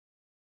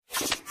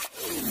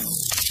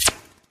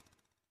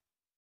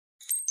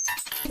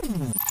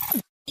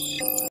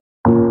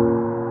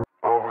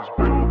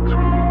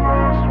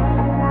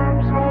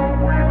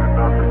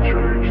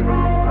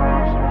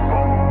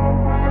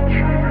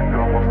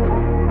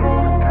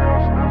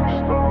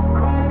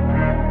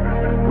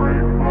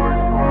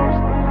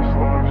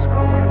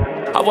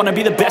I wanna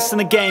be the best in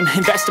the game,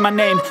 invest in my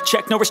name,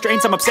 check no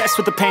restraints, I'm obsessed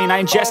with the pain.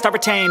 I ingest, I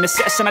retain,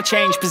 assess and I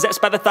change, possessed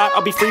by the thought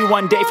I'll be free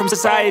one day from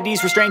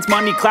society's restraints.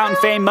 Money, clout and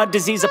fame, mud,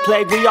 disease, a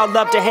plague. We all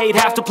love to hate,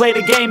 have to play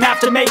the game, have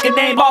to make a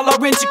name. All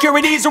our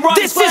insecurities are on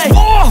display. This is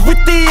war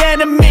with the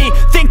enemy,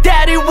 think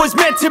that it was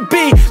meant to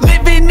be.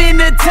 Living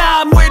in a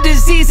time where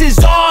disease is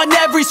on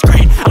every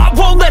screen. I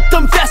won't let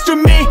them fester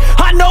me,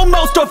 I know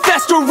most are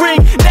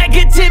festering.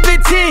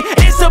 Negativity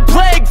is a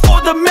plague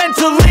for the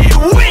mentally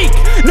weak.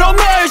 No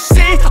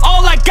mercy,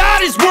 all I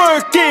got is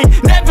working.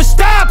 Never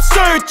stop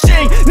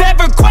searching,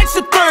 never quench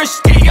the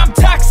thirsty. I'm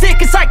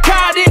toxic and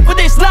psychotic with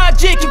this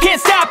logic, you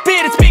can't stop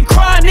it. It's been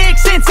chronic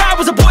since I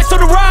was a boy, so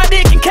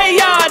neurotic and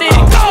chaotic.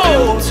 I'm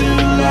built to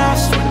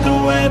last with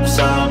the webs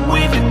I'm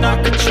weaving.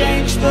 I could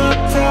change the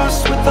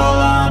past with all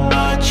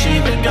I'm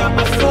achieving. Got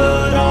my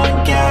foot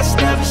on gas,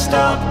 never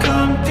stop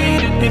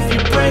competing. If you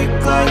break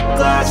like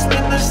glass,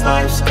 then this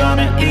life's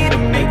gonna eat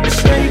 'em. Make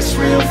mistakes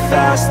real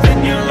fast,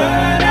 then you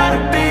learn how to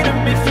beat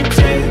 'em. If you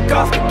take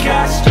off the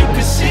cast, you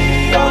can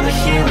see all the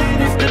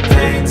healing. If the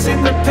pain's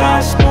in the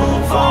past,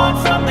 move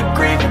on from the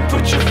grieving.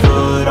 Put your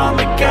foot on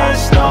the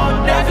gas,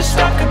 no, never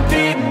stop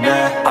competing,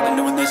 yeah. I've been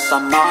doing this,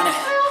 I'm on it,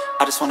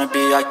 I just wanna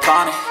be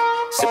iconic.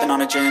 Sipping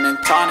on a gin and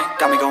tonic,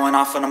 got me going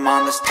off when I'm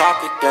on this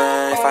topic,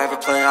 yeah. If I ever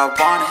play, I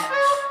want it,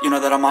 you know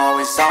that I'm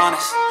always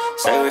honest.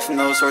 Stay away from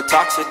those who are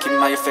toxic, keep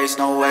them out your face,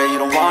 no way, you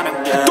don't want them,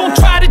 yeah. Don't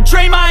try to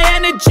drain my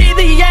energy,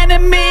 the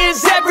enemy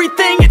is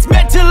everything. It's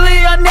mentally,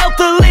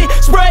 unhealthily,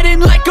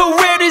 spreading like a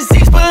rare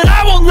disease. But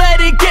I won't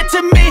let it get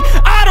to me,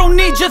 I don't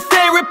need your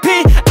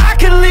therapy. I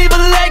can leave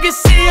a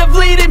legacy of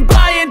leading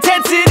by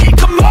intensity.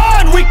 Come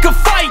on, we can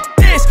fight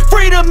this,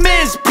 freedom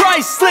is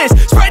priceless.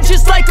 Spread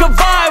just like a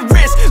virus.